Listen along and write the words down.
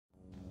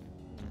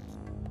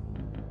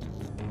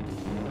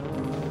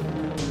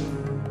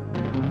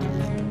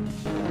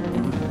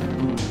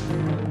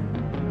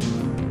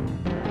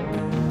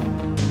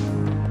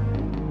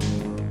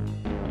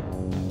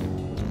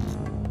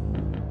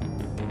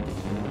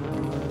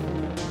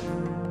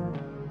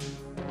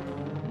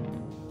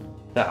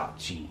Oh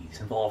geez,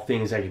 of all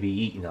things I could be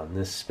eating on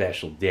this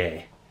special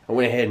day, I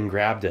went ahead and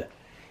grabbed a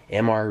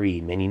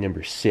MRE mini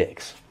number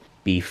 6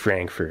 beef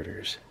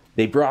Frankfurters.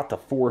 They brought the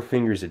Four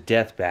Fingers of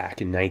Death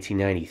back in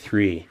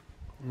 1993. It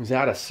was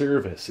out of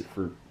service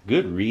for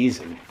good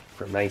reason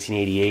from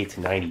 1988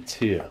 to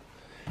 92.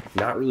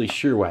 Not really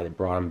sure why they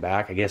brought them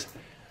back. I guess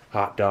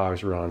hot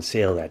dogs were on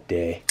sale that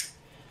day.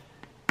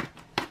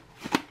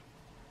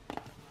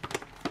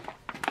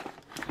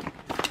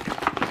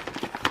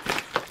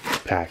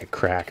 Pack of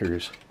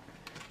crackers.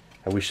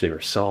 I wish they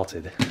were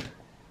salted.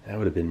 That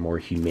would have been more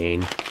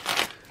humane.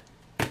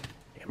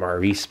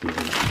 MRE spoon.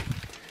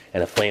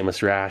 And a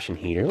flameless ration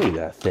heater. Look at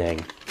that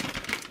thing.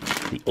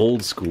 The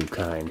old school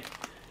kind.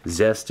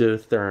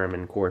 Zestotherm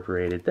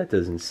Incorporated. That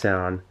doesn't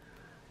sound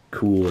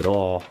cool at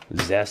all.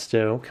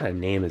 Zesto? What kind of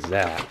name is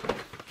that?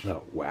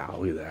 Oh wow,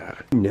 look at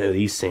that. You know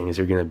these things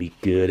are gonna be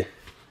good.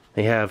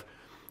 They have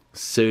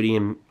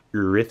sodium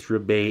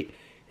erythrobate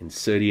and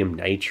sodium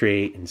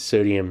nitrate and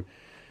sodium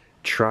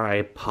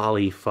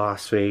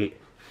tripolyphosphate.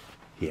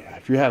 Yeah,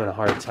 if you're having a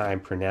hard time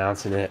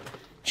pronouncing it,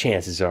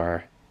 chances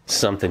are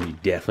something you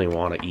definitely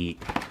want to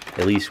eat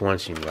at least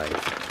once in your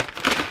life.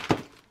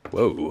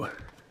 Whoa.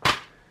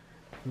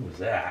 What was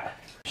that?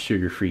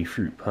 Sugar-free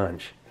fruit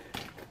punch.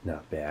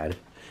 Not bad.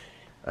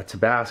 A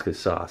Tabasco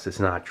sauce that's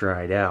not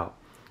dried out.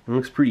 It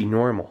looks pretty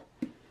normal.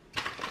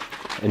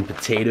 And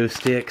potato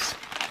sticks.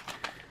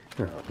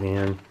 Oh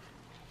man.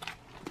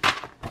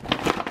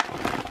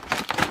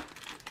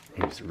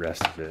 Here's the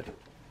rest of it.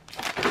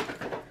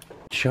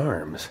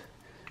 Charms.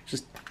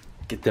 Just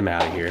get them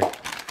out of here.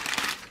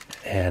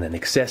 And an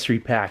accessory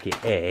packet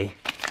A.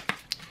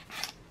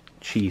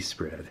 Cheese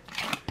spread.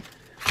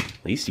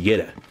 At least you get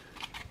a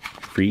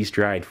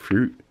freeze-dried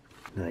fruit.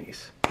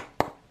 Nice.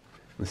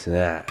 Listen to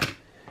that.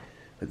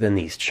 But then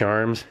these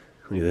charms,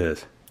 look at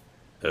this.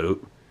 Oh,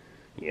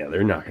 yeah,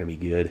 they're not going to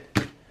be good.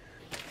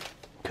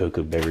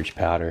 Cocoa beverage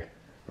powder.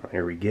 Oh,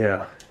 here we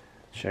go.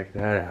 Check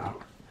that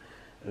out.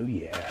 Oh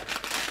yeah.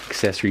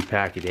 Accessory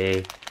packet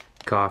A.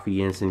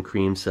 Coffee, instant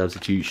cream,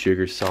 substitute,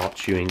 sugar, salt,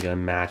 chewing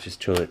gum, matches,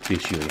 toilet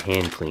tissue, and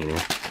hand cleaner.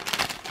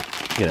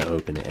 I'm gonna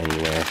open it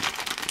anyway,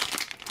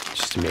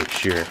 just to make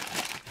sure.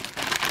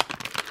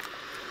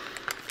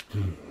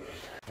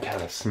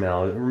 Kind of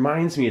smell. It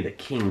reminds me of the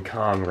King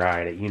Kong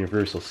ride at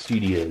Universal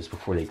Studios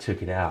before they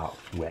took it out.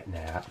 Wet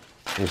nap.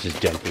 Let's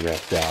just dump the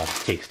rest out.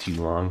 It takes too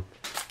long.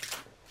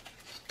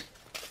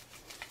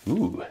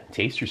 Ooh,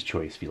 Taster's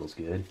Choice feels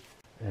good.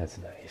 That's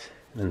nice.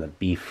 And then the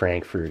beef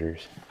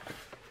Frankfurters.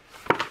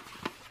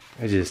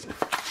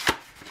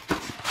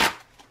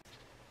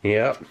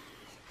 Yep.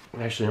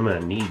 Actually, I'm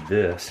gonna need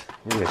this.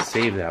 I'm gonna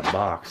save that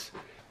box.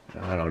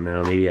 I don't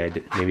know. Maybe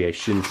I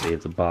shouldn't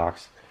save the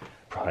box.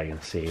 Probably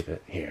gonna save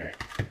it here.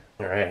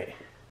 All right.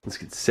 Let's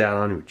get this out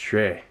onto a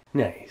tray.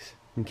 Nice.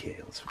 Okay.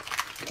 Let's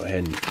go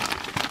ahead and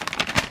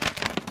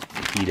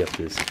heat up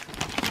this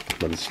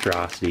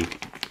monstrosity.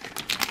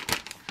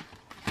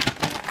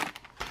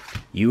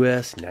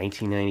 U.S.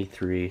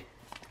 1993.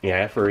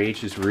 Yeah,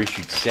 FRHs were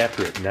issued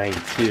separate in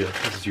 92.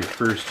 This is your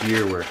first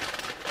year where...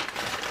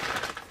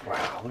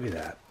 Wow, look at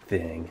that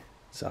thing.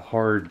 It's a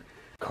hard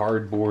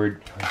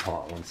cardboard...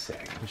 Hold on one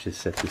sec. Let's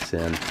just set this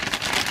in.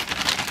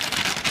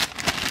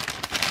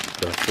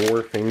 The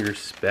Four Finger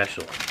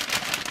Special.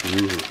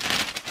 Ooh.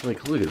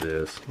 Like, look at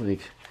this.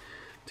 Like,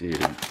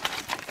 dude.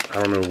 I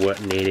don't know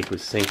what Natick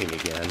was thinking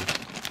again.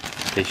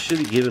 They should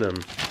have given him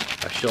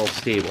a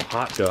shelf-stable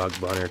hot dog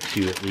bun or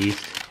two at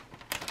least.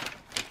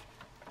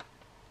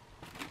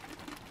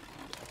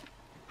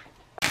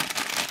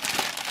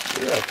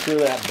 Through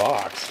that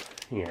box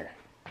here.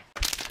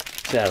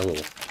 Let's add a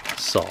little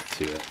salt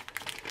to it,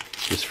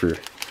 just for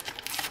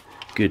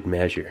good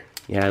measure.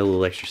 You add a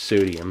little extra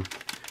sodium.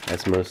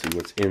 That's mostly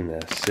what's in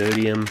this.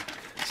 Sodium,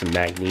 some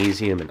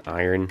magnesium, and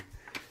iron,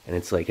 and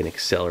it's like an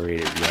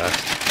accelerated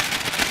rust.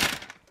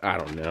 I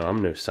don't know.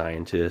 I'm no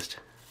scientist.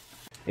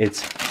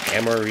 It's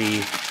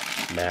MRE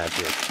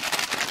magic.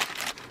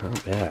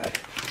 Not bad.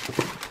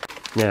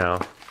 Now,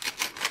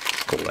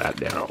 pull that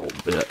down a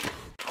little bit.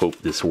 Hope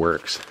this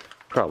works.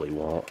 Probably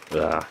won't.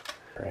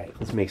 Alright,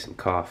 let's make some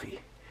coffee.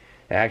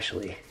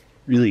 Actually,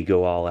 really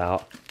go all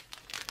out.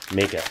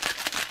 Make a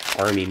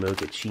army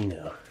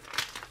mochaccino.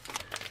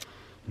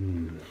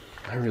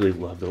 I really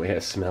love the way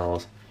it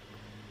smells.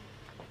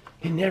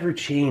 It never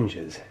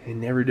changes. It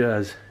never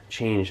does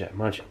change that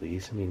much, at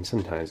least. I mean,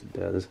 sometimes it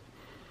does.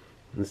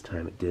 This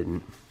time it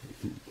didn't.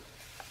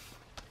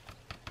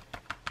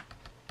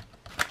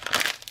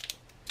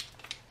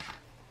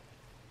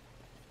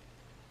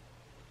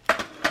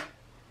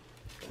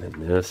 And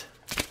this.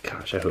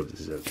 Gosh, I hope this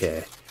is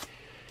okay.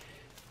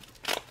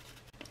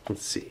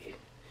 Let's see.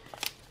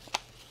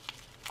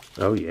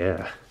 Oh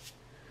yeah.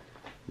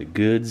 The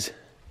goods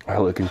are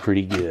looking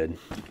pretty good.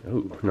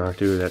 Oh,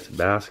 knocked over that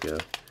Tabasco.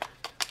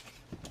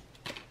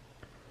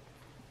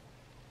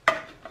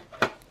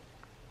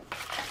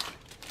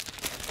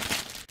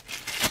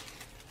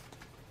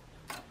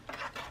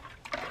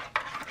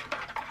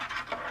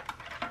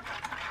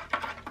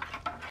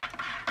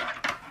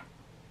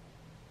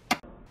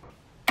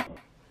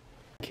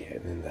 Okay,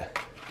 and then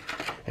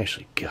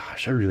actually,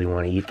 gosh, I really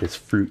want to eat this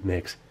fruit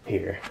mix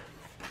here.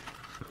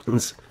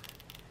 Let's,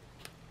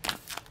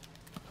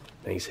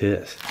 nice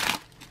hiss.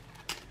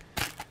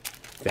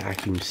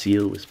 Vacuum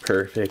seal was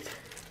perfect.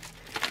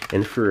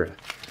 And for a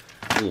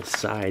little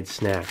side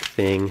snack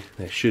thing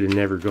that should have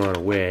never gone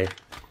away,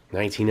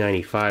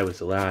 1995 was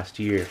the last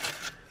year.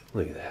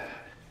 Look at that.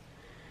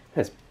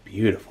 That's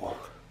beautiful.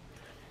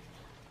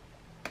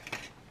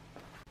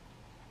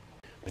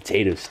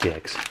 Potato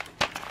sticks.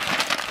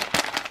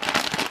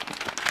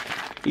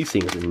 These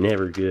things are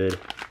never good.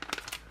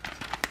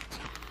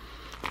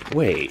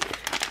 Wait.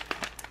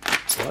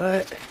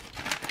 What?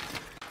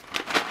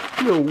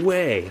 No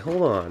way.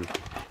 Hold on.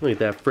 Look at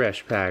that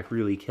fresh pack.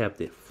 Really kept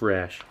it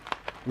fresh.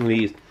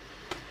 These,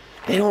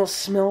 they don't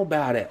smell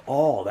bad at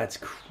all. That's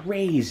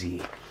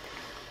crazy.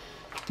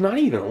 Not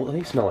even,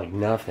 they smell like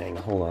nothing.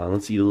 Hold on.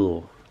 Let's eat a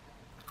little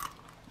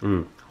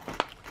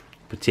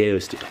potato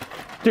stick.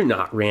 They're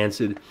not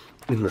rancid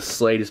in the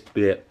slightest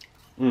bit.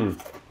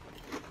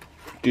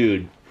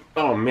 Dude.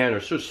 Oh man,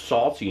 they're so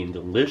salty and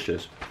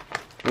delicious.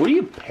 What do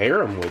you pair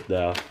them with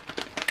though?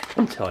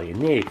 I'm telling you,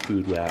 Native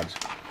Food Labs.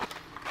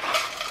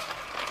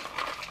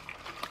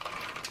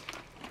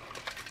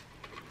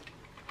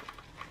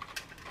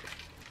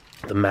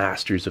 The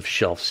masters of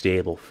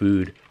shelf-stable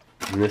food.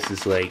 And this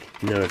is like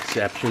no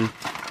exception.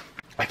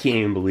 I can't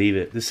even believe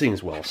it. This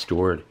thing's well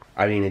stored.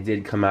 I mean, it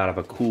did come out of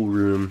a cool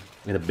room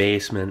in a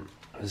basement.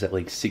 It was at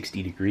like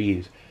 60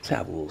 degrees. Let's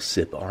have a little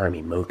sip of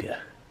Army Mocha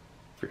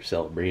for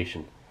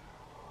celebration.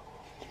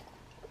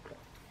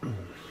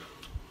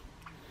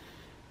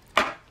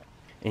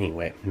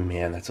 Anyway,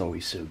 man, that's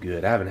always so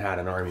good. I haven't had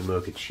an Army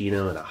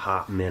Mochaccino in a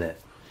hot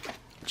minute.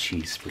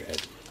 Cheese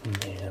spread.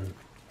 Man,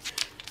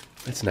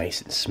 that's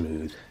nice and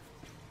smooth.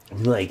 I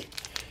mean, like,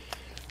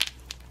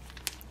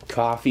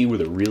 coffee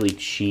with a really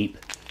cheap,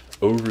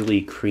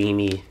 overly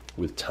creamy,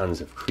 with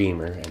tons of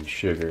creamer and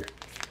sugar,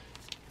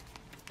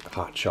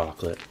 hot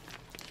chocolate.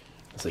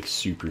 It's like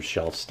super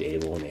shelf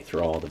stable, and they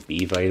throw all the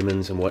B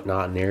vitamins and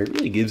whatnot in there. It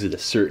really gives it a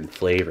certain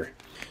flavor.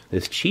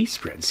 This cheese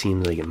spread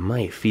seems like it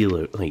might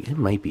feel like it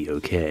might be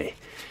okay.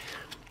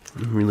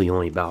 Really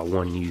only about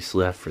one use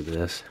left for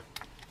this.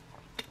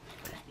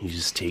 You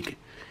just take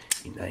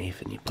your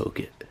knife and you poke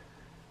it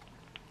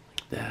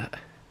like that.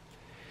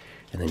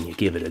 And then you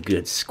give it a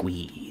good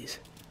squeeze.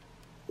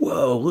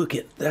 Whoa, look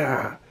at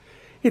that.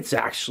 It's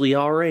actually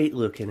alright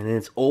looking, and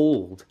it's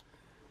old.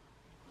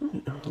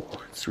 Oh,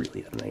 it's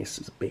really a nice,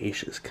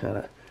 spacious kind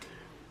of...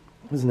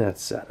 Isn't that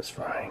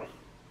satisfying?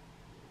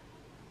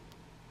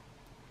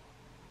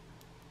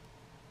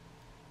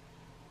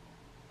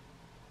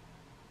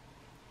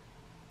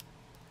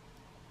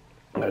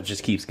 It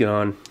just keeps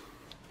going.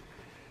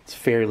 It's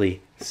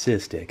fairly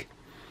cystic.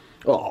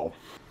 Oh,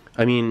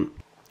 I mean,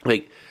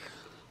 like,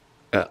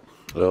 up.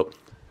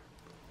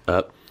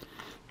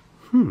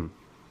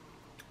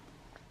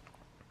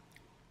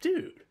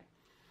 Dude,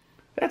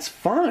 that's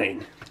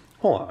fine.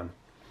 Hold on.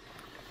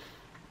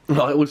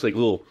 Oh, it looks like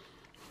little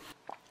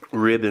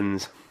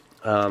ribbons.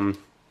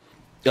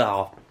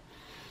 Oh,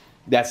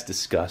 that's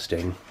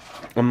disgusting.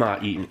 I'm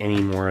not eating any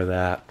more of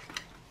that.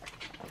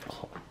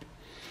 Hold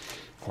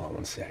on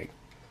one sec.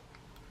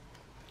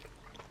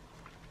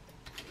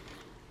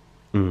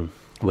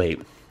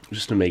 Wait,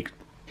 just to make,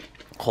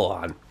 hold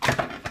on.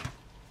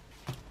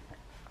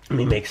 Let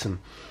me make some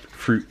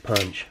fruit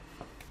punch.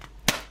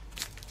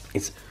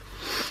 It's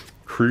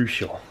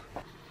crucial.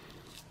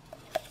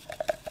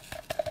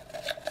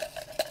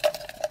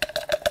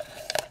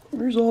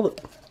 Where's all the,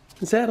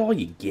 is that all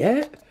you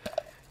get?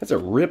 That's a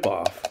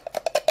ripoff.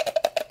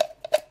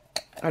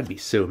 I'd be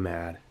so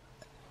mad.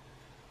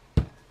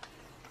 Oh,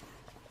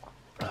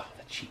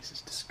 the cheese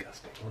is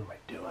disgusting. What am I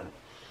doing?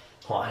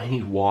 Oh, I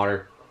need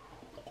water.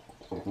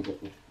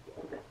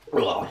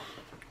 Ugh.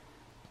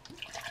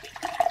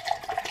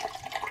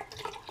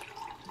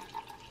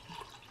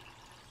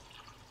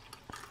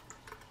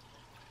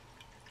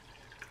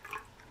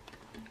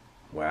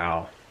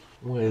 Wow.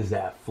 What is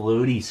that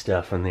floaty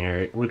stuff in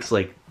there? It looks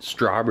like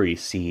strawberry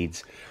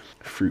seeds.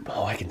 Fruit.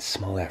 Oh, I can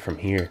smell that from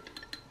here.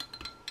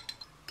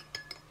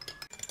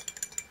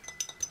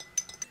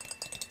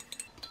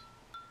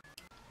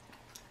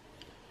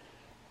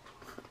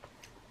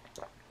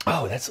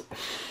 Oh, that's...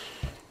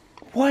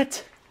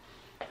 What?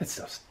 That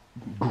stuff's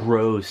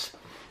gross.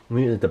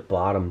 Maybe at the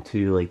bottom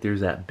too, like there's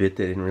that bit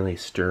that didn't really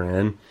stir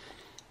in.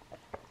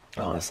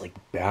 Oh, it's like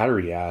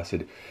battery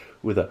acid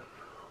with a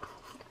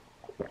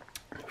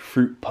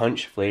fruit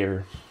punch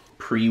flavor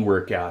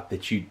pre-workout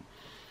that you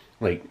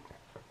like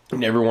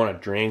never want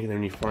to drink, and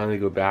then you finally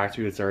go back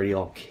to it, it's already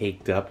all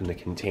caked up in the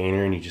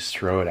container and you just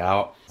throw it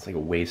out. It's like a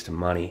waste of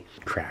money.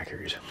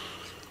 Crackers.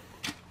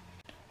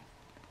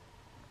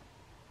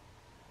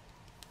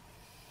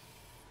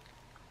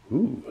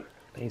 Ooh,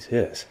 nice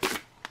hiss.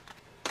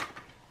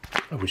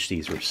 I wish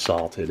these were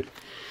salted.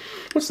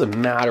 What's the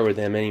matter with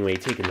them anyway,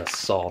 taking the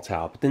salt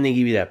out? But then they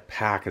give you that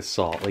pack of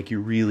salt, like you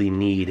really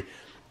need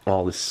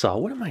all this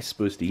salt. What am I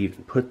supposed to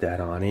even put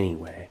that on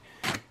anyway?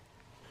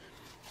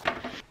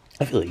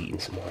 I feel like eating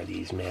some more of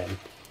these, man.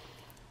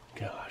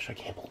 Gosh, I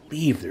can't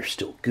believe they're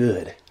still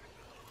good.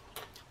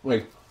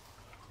 Like,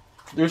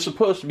 they're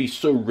supposed to be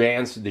so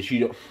rancid that you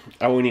don't...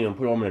 I wouldn't even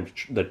put them in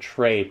the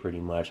tray, pretty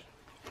much.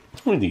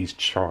 Look at these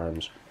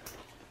charms.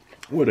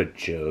 What a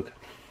joke.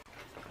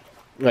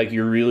 Like,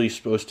 you're really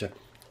supposed to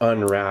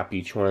unwrap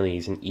each one of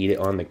these and eat it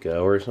on the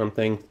go or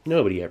something.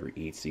 Nobody ever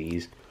eats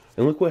these.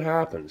 And look what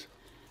happens.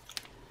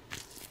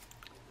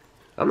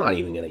 I'm not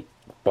even going to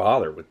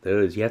bother with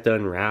those. You have to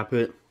unwrap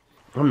it.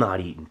 I'm not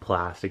eating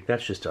plastic.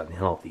 That's just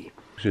unhealthy.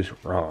 It's just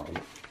wrong.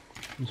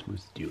 I'm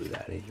supposed to do with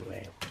that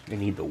anyway. I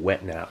need the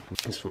wet nap.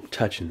 Just from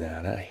touching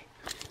that,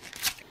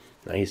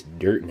 nice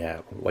dirt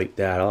nap. Wipe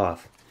that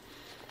off.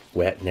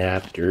 Wet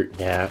nap, dirt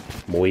nap,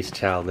 moist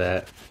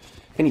towelette.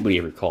 If anybody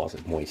ever calls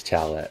it moist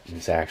towelette and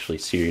is actually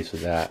serious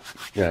with that,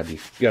 you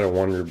gotta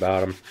wonder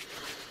about them.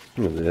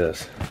 Look at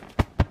this.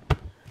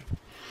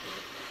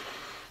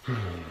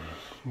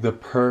 The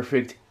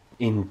perfect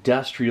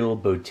industrial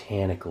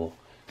botanical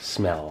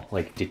smell,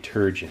 like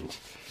detergent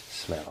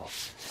smell.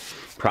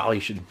 Probably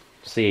should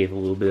save a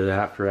little bit of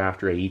that for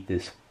after I eat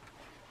this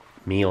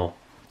meal.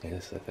 I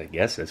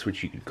guess that's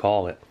what you could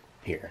call it.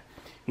 Here,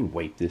 you can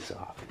wipe this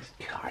off.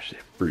 Gosh,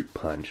 that fruit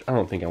punch. I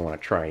don't think I want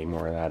to try any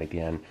more of that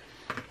again.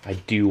 I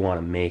do want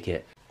to make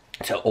it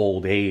to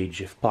old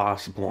age if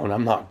possible, and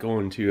I'm not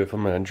going to if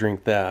I'm going to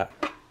drink that.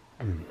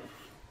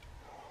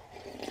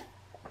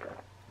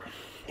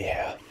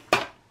 Yeah.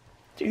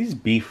 Dude, these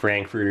beef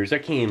Frankfurters, I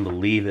can't even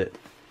believe it.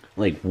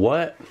 Like,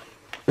 what?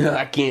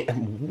 I can't.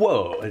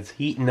 Whoa, it's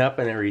heating up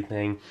and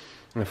everything.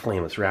 And the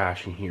flameless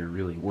ration here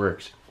really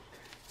works.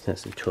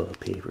 That's some toilet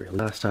paper.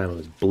 Last time it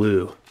was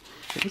blue.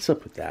 What's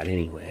up with that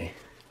anyway?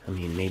 I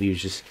mean, maybe it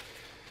was just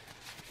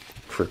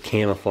for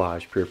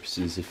camouflage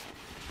purposes if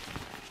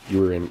you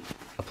were in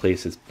a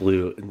place that's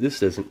blue. This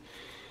doesn't.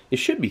 It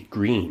should be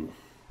green,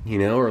 you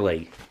know, or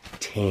like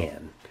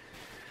tan.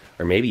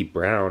 Or maybe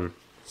brown.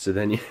 So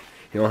then you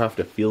don't have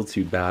to feel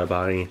too bad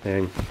about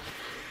anything.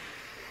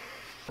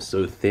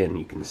 So thin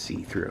you can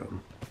see through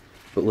them.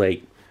 But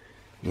like,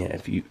 yeah,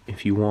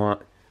 if you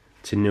want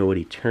to know what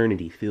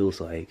eternity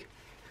feels like,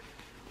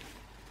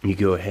 you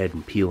go ahead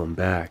and peel them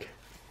back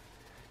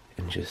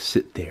and just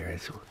sit there.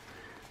 It's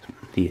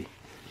the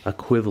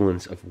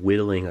equivalence of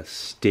whittling a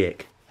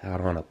stick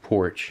out on a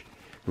porch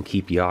and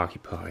keep you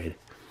occupied.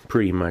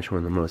 Pretty much one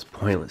of the most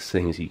pointless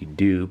things you could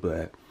do,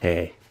 but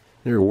hey,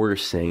 there are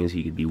worse things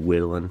you could be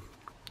whittling.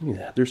 Look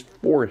at that, there's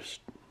 4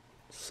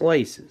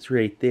 slices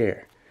right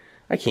there.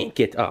 I can't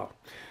get, oh,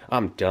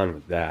 I'm done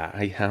with that.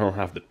 I don't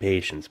have the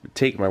patience, but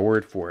take my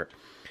word for it.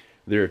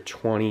 There are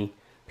 20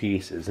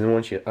 pieces, and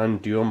once you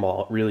undo them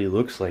all, it really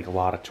looks like a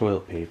lot of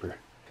toilet paper.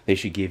 They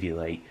should give you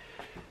like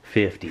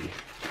 50.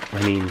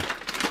 I mean,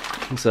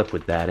 what's up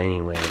with that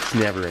anyway? It's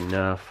never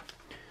enough.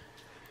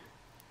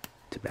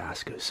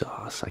 Tabasco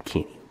sauce, I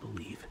can't even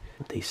believe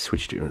it. They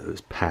switched it into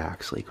those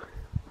packs. Like,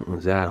 what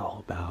was that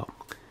all about?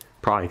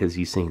 Probably because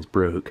these things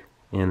broke,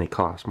 and they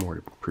cost more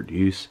to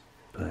produce,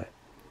 but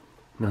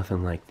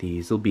nothing like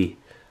these. They'll be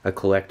a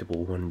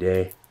collectible one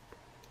day.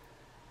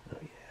 Oh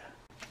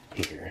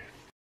yeah. Here.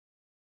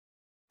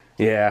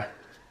 Yeah.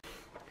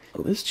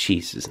 Well, this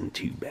cheese isn't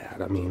too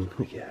bad. I mean,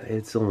 yeah,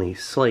 it's only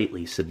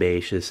slightly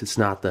sebaceous. It's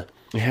not the...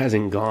 It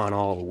hasn't gone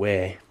all the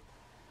way.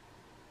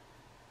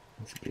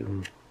 Let's give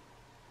him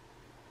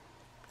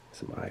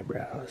some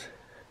eyebrows.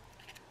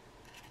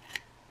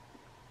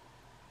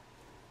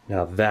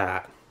 Now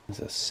that is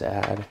a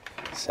sad,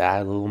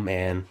 sad little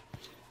man.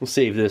 We'll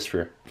save this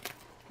for...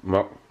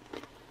 Well,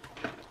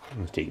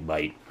 let's take a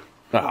bite.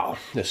 Oh,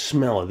 the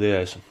smell of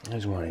this. I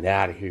just want it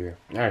out of here.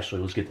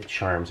 Actually, let's get the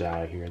charms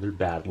out of here. They're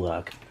bad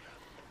luck.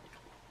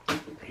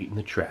 Right in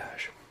the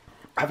trash.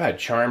 I've had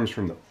charms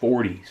from the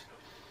 40s.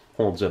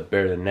 Holds up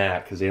better than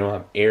that because they don't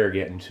have air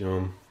getting to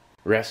them.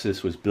 The rest of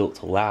this was built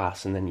to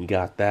last, and then you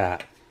got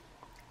that.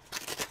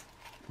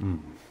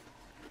 You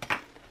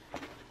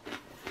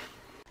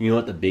know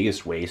what the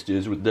biggest waste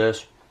is with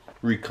this?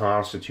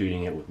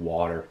 Reconstituting it with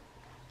water.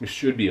 This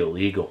should be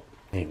illegal.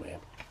 Anyway.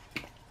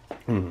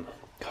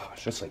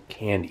 Gosh, that's like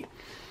candy.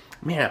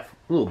 Man, a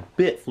little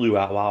bit flew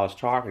out while I was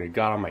talking. It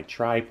got on my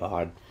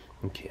tripod.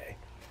 Okay.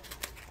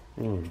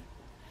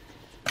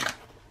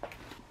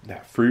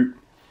 That fruit.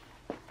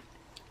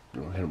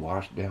 Go ahead and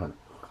wash it down.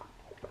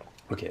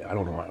 Okay, I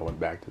don't know why I went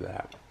back to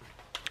that.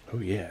 Oh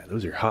yeah,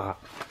 those are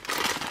hot.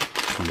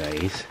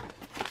 Nice.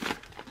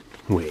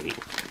 Wait.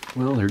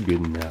 Well, they're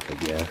good enough,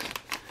 I guess.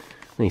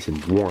 Nice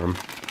and warm.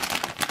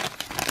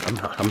 I'm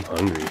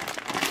hungry.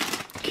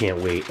 I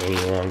can't wait any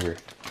longer.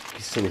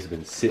 These things have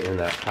been sitting in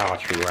that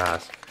pouch for the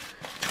last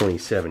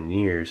 27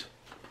 years.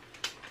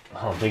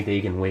 I don't think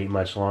they can wait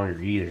much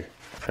longer either.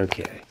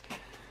 Okay.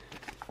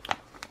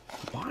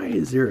 Why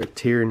is there a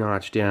tear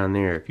notch down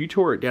there? If you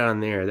tore it down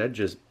there, that'd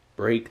just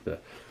break the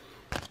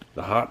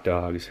hot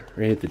dogs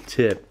right at the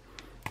tip.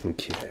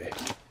 Okay.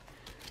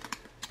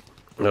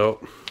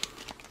 Nope.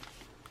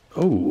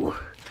 Oh,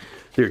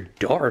 they're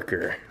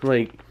darker.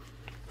 Like,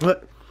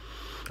 what?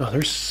 Oh,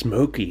 they're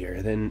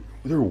smokier than,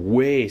 they're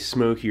way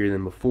smokier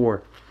than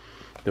before.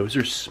 Those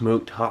are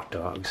smoked hot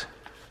dogs.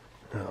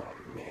 Oh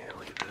man,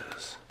 look at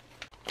this.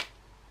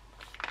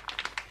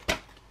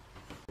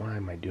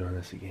 am I doing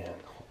this again?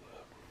 Hold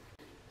up.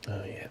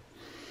 Oh yeah.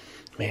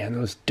 Man,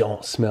 those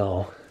don't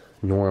smell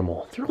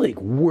normal. They're like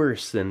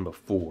worse than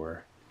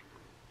before.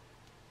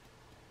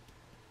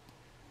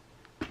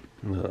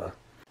 Ugh.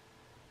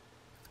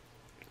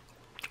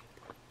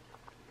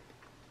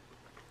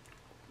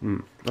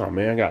 Oh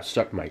man, I got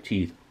stuck in my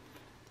teeth.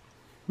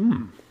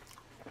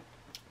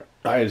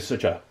 That is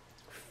such a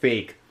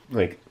fake,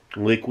 like,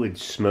 liquid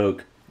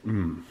smoke.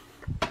 You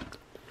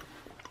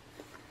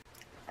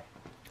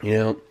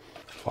know,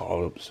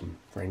 follow up with some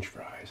French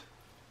fries.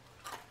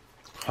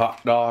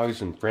 Hot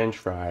dogs and French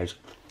fries.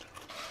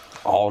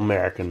 All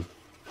American.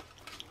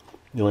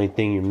 The only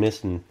thing you're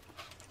missing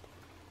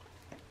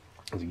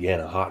is, again,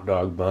 a hot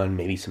dog bun,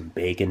 maybe some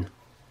bacon.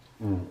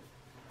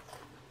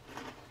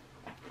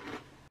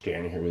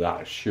 Standing here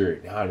without a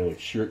shirt. Now I know what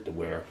shirt to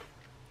wear.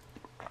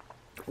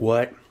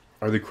 What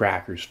are the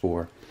crackers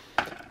for?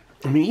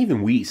 I mean,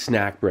 even wheat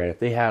snack bread, if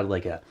they had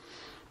like a,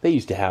 they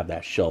used to have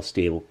that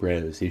shelf-stable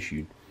bread that's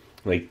issued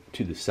like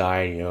to the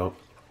side, you know,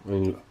 I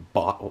mean,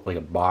 like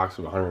a box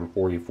of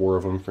 144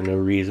 of them for no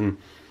reason.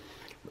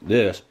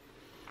 This,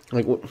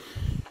 like, what?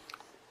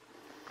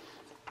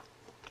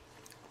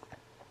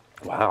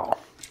 Wow,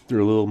 they're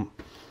a little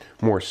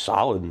more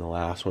solid than the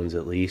last ones,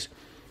 at least.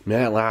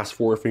 Man, that last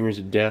Four Fingers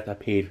of Death, I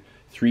paid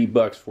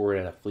 $3 for it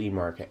at a flea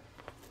market.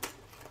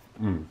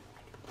 And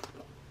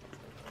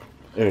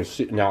it's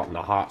sitting out in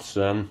the hot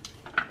sun.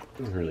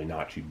 It's really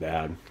not too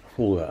bad.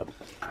 Hold up.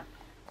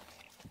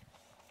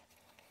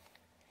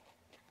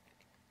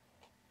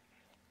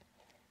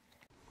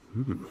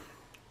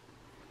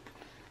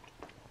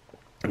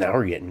 Now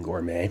we're getting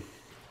gourmet.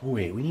 Oh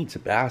wait, we need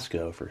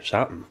Tabasco for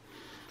something.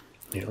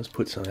 Yeah, let's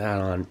put some of that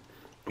on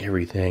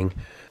everything.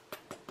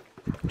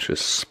 Let's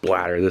just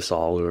splatter this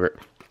all over it.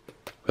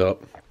 Oh,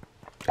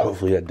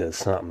 hopefully that does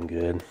something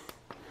good.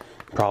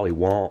 Probably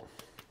won't.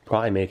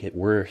 Probably make it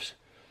worse.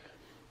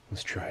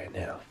 Let's try it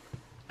now.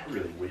 I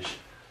really wish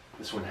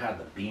this one had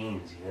the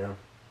beans, you know?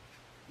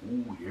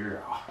 Ooh,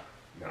 yeah.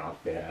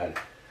 Not bad.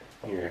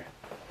 Here.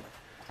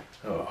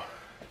 Oh.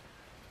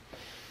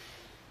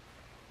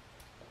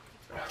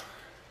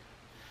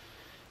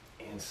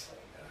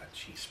 Instantly, that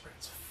cheese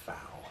spread's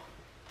foul.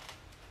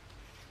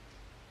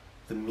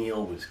 The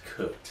meal was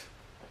cooked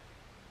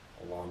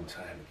a long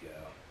time ago.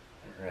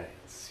 Alright,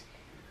 let's see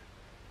here.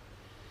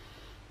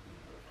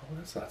 Oh,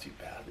 that's not too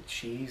bad. The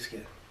cheese,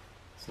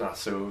 it's not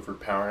so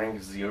overpowering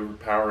because the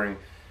overpowering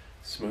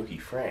smoky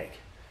Frank.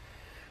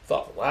 I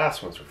thought the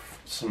last ones were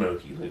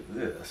smoky. Look at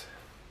this.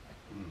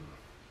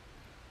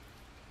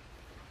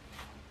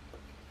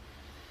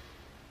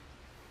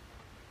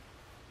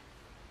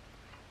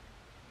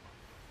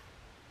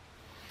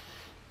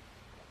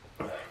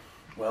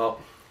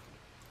 Well,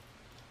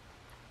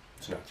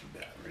 it's not too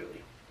bad,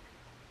 really.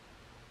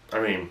 I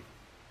mean,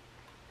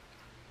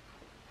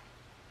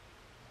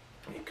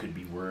 it could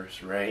be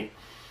worse, right?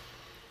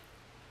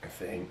 I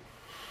think,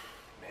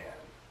 man,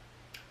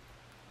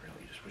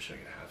 really just wish I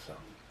could have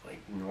something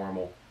like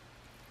normal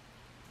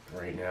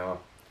right now.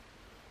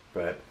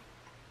 But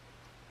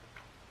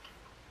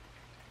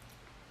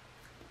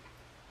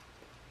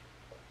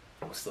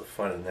what's the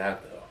fun in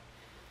that, though?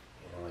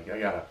 You know, like, I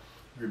got a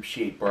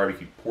rib-shaped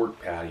barbecue pork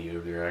patty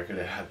over there. I could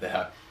have had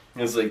that.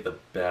 It's like the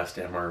best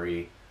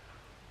MRE.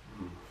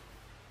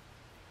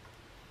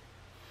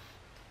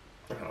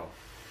 Oh,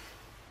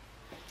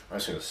 I'm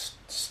just gonna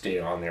stay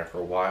on there for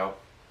a while.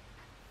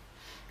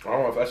 I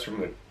don't know if that's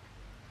from the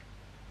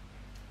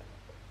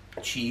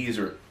cheese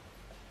or.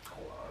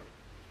 Hold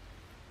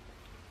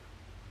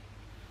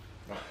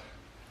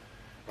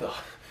on.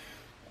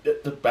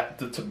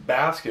 The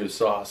Tabasco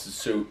sauce is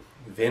so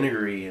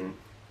vinegary and,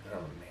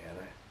 oh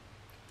man,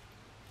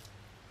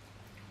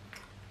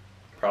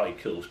 probably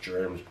kills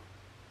germs.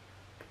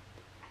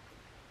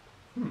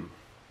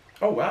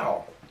 Oh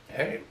wow.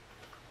 Hey.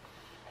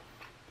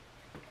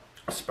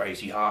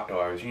 Spicy hot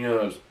dogs. You know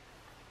those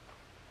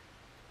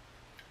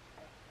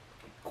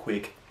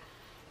quick,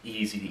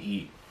 easy to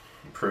eat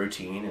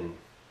protein and,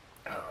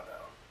 I don't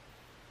know.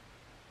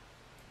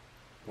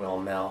 Well,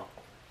 Mel,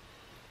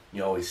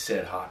 you always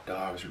said hot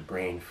dogs are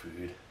brain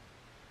food.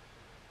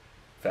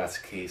 If that's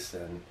the case,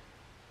 then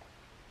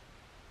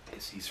I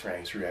guess these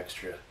Franks are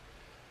extra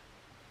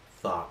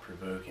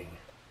thought-provoking.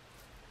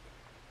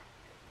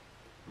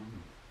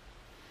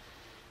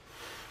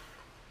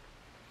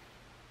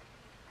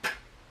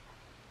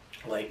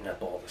 Lighten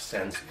up all the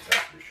senses,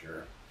 that's for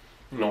sure.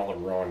 In all the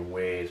wrong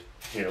ways.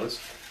 Here, let's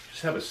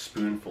just have a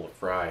spoonful of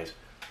fries.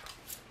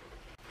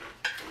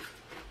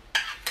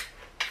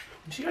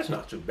 See, that's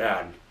not so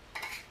bad.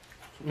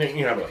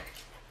 You have a,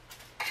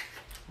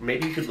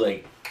 maybe you could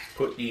like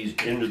put these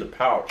into the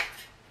pouch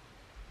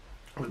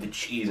with the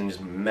cheese and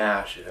just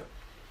mash it,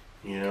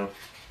 you know,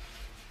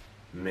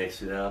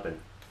 mix it up and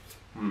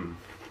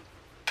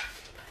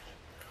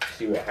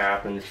see what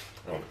happens.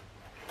 Oh,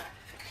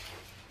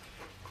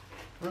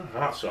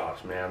 hot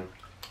sauce, man.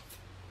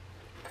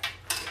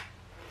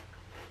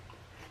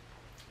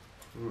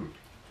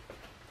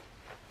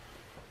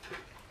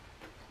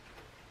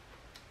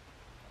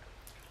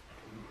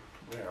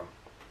 Yeah.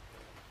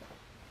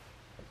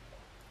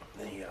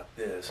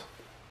 this.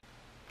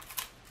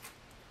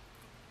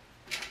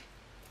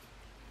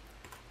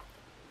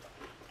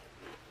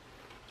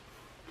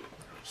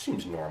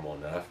 Seems normal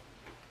enough.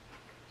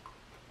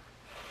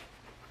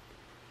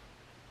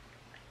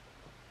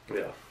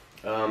 Yeah.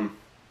 Alright.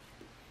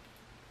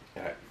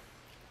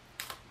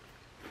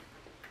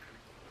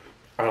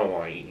 I don't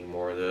want to eat any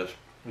more of this.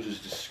 This is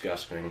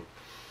disgusting.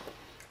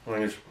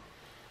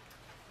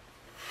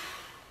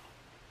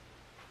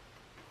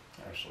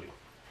 Actually,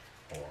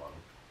 hold on.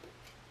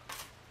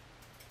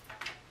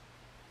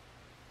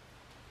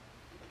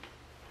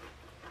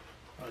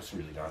 Oh, it's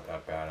really not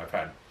that bad.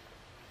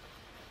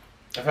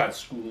 I've had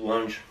school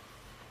lunch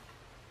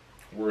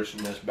worse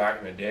than this back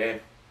in the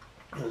day.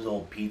 Those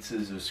old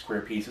pizzas, those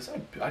square pizzas.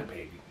 I'd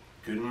pay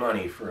good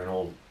money for an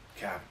old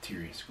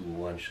cafeteria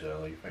school lunch though.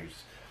 Like if I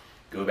just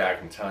go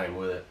back in time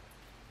with it.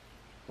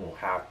 Little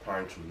half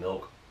pints of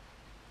milk.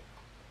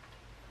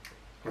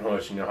 I'll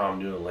let you know how I'm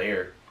doing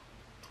later.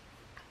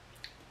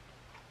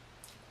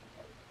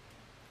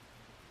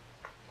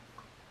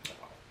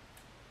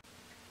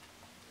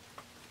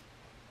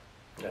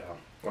 Yeah,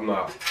 I'm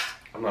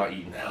not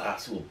eating that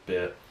last little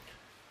bit.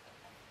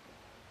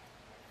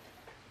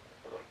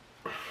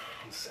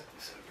 Let's set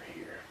this over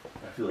here.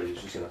 I feel like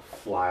it's just gonna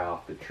fly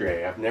off the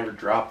tray. I've never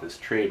dropped this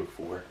tray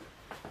before.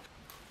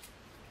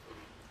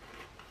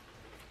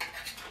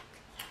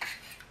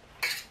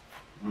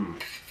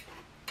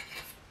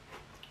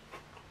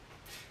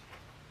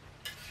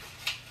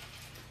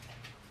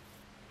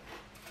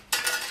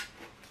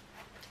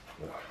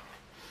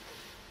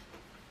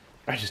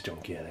 I just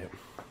don't get it.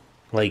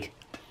 Like,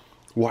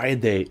 why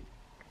did they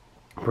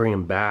bring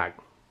them back?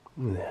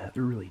 They're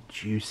really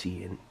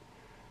juicy and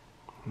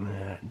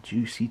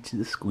juicy to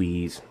the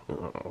squeeze.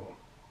 Oh.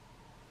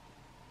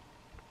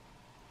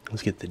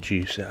 Let's get the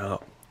juice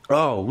out.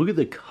 Oh, look at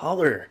the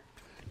color.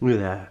 Look at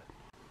that.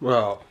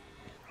 Well,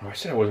 I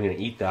said I wasn't going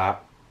to eat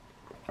that.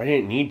 I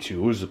didn't need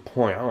to. What was the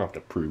point? I don't have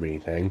to prove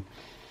anything.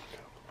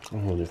 All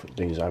the different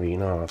things I've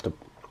eaten. I don't have to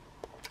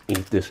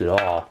eat this at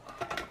all.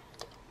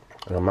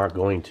 And I'm not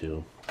going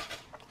to.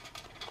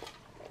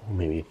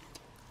 Maybe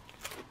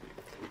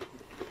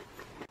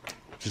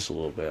just a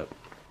little bit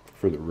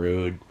for the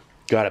road.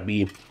 Gotta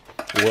be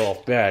well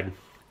fed.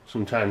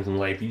 Sometimes in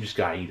life you just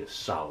gotta eat a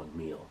solid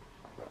meal.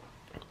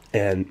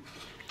 And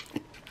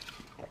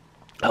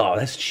oh,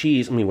 that's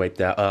cheese. Let me wipe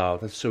that. Oh,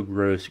 that's so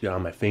gross. Got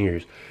on my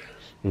fingers.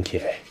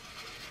 Okay.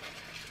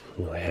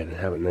 Go ahead and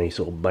have a nice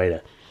old bite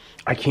of.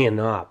 I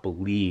cannot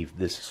believe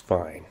this is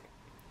fine.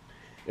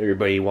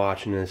 Everybody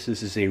watching this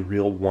is a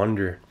real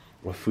wonder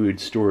of food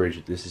storage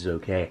that this is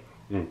okay.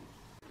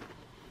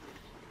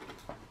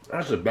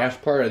 That's the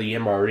best part of the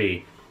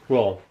MRE.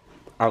 Well,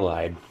 I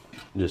lied.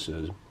 This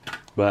is.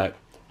 But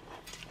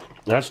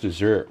that's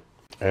dessert.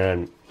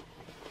 And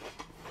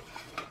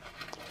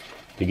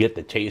to get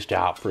the taste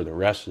out for the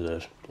rest of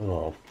this,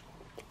 oh,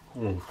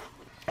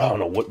 I don't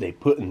know what they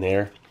put in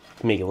there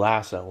to make it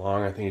last that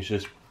long. I think it's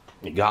just,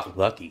 it got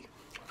lucky.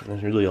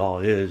 That's really all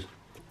it is.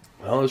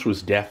 Well, this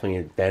was definitely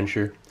an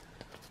adventure.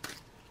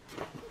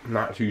 I'm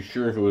not too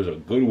sure if it was a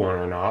good one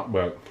or not,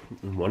 but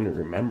one to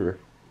remember.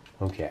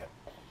 Okay.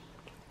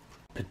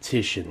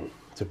 Petition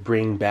to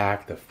bring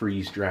back the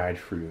freeze-dried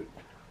fruit.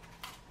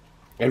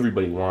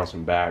 Everybody wants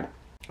them back.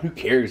 Who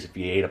cares if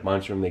you ate a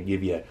bunch of them? They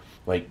give you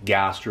like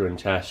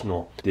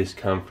gastrointestinal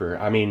discomfort.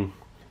 I mean,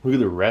 look at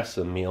the rest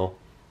of the meal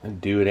and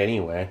do it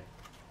anyway.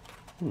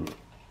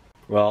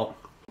 Well,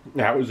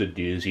 that was a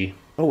doozy.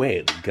 Oh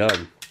wait, the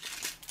gun.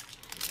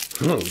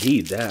 I don't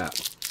need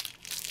that.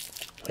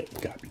 Wait,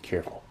 gotta be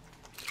careful.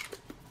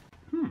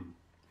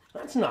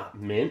 That's not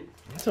mint.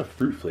 That's a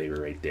fruit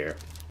flavor right there.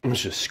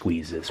 Let's just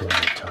squeeze this one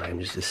more time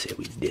just to say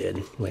we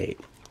did. Wait.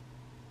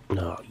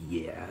 Oh,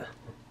 yeah.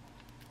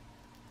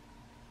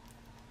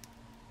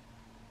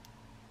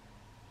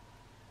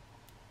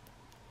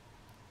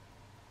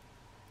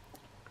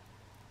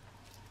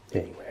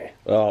 Anyway,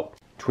 well,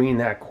 between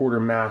that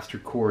quartermaster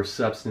core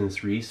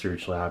substance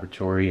research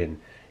laboratory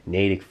and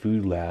Natick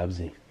Food Labs,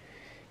 they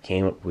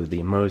came up with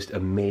the most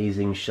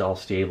amazing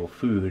shelf-stable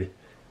food.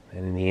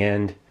 And in the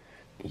end,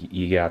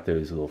 you got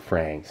those little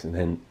Franks. And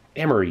then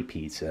MRE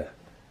pizza.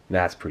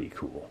 That's pretty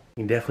cool.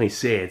 You can definitely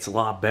say it's a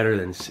lot better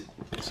than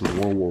some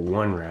World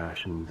War I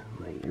rations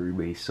like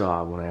everybody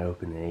saw when I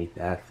opened and ate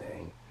that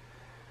thing.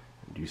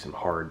 I'll do some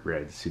hard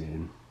bread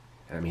soon.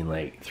 I mean,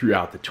 like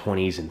throughout the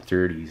 20s and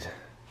 30s,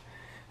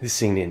 this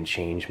thing didn't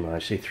change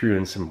much. They threw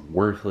in some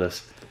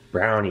worthless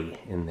brownie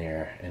in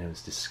there and it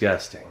was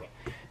disgusting.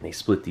 And they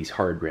split these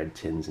hard bread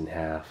tins in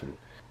half and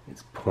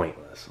it's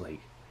pointless. Like,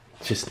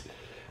 just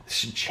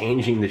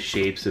changing the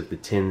shapes of the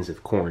tins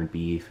of corned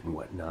beef and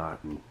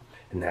whatnot. And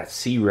that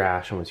C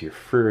ration was your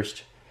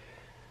first,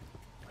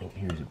 like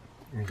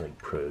here's like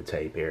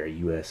prototype era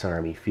U.S.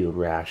 Army Field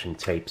Ration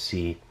Type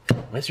C.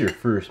 That's your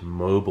first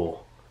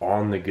mobile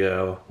on the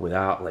go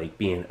without like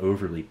being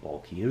overly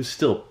bulky. It was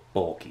still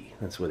bulky.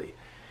 That's what it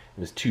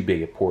was too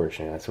big a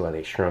portion. That's why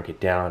they shrunk it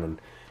down in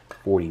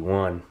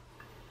 41.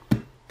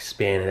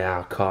 Expanded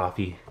out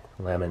coffee,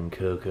 lemon,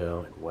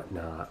 cocoa, and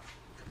whatnot.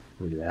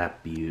 Look at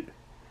that beaut.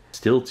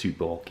 Still too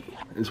bulky.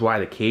 This is why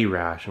the K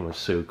ration was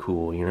so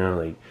cool, you know,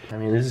 like, I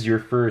mean, this is your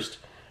first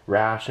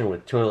ration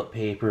with toilet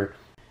paper,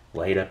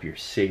 light up your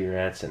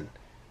cigarettes and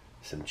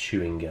some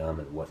chewing gum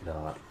and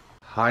whatnot.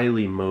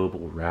 Highly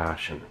mobile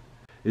ration.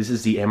 This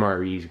is the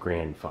MRE's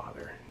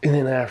grandfather. And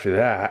then after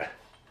that,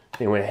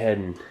 they went ahead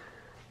and,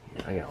 you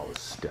know, I got all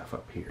this stuff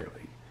up here,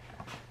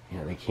 like, you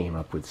know, they came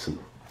up with some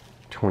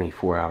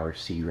 24-hour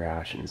C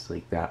rations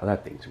like that.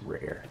 That thing's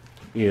rare.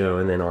 You know,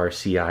 and then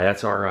RCI,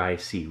 that's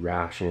RIC,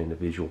 ration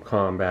individual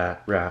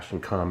combat, ration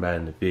combat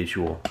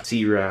individual.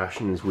 C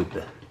rations with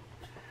the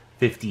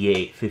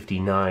 58,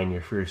 59,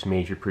 your first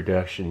major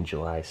production in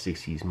July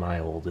 60s, my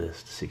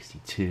oldest,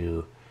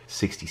 62,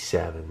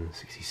 67,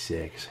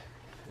 66.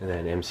 And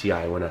then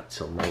MCI went up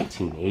till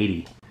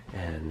 1980.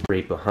 And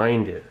right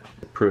behind it,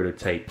 the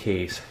prototype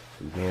case,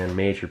 man,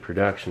 major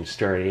production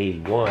started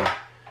 81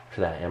 for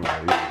that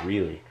MRE,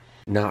 really.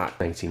 Not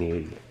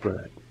 1980,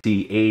 but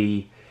the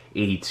 80,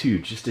 82,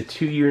 just a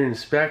 2-year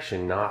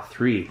inspection, not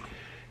 3.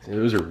 So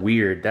those are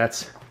weird.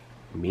 That's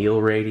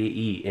meal ready to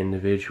eat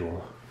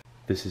individual.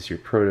 This is your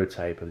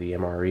prototype of the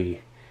MRE.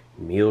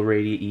 Meal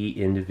ready to eat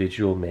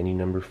individual, menu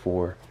number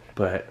 4.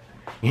 But,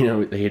 you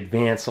know, they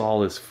advance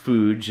all this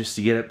food just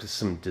to get up to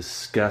some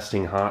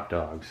disgusting hot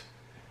dogs.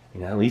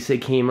 You know, at least they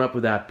came up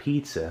with that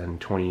pizza in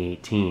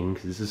 2018,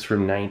 because this is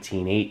from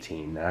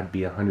 1918. That'd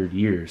be 100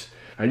 years.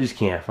 I just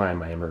can't find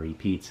my MRE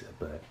pizza,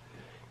 but,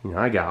 you know,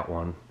 I got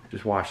one.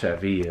 Just watch that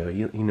video,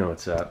 you know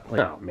what's up. Like,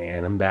 oh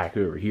man, I'm back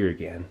over here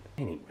again.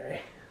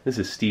 Anyway, this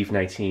is Steve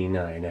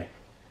 1989. I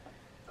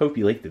hope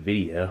you liked the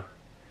video,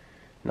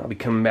 and I'll be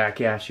coming back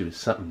at you with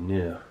something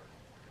new.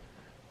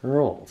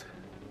 Or old.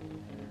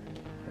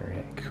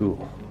 Alright,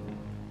 cool.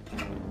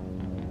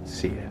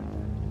 See ya.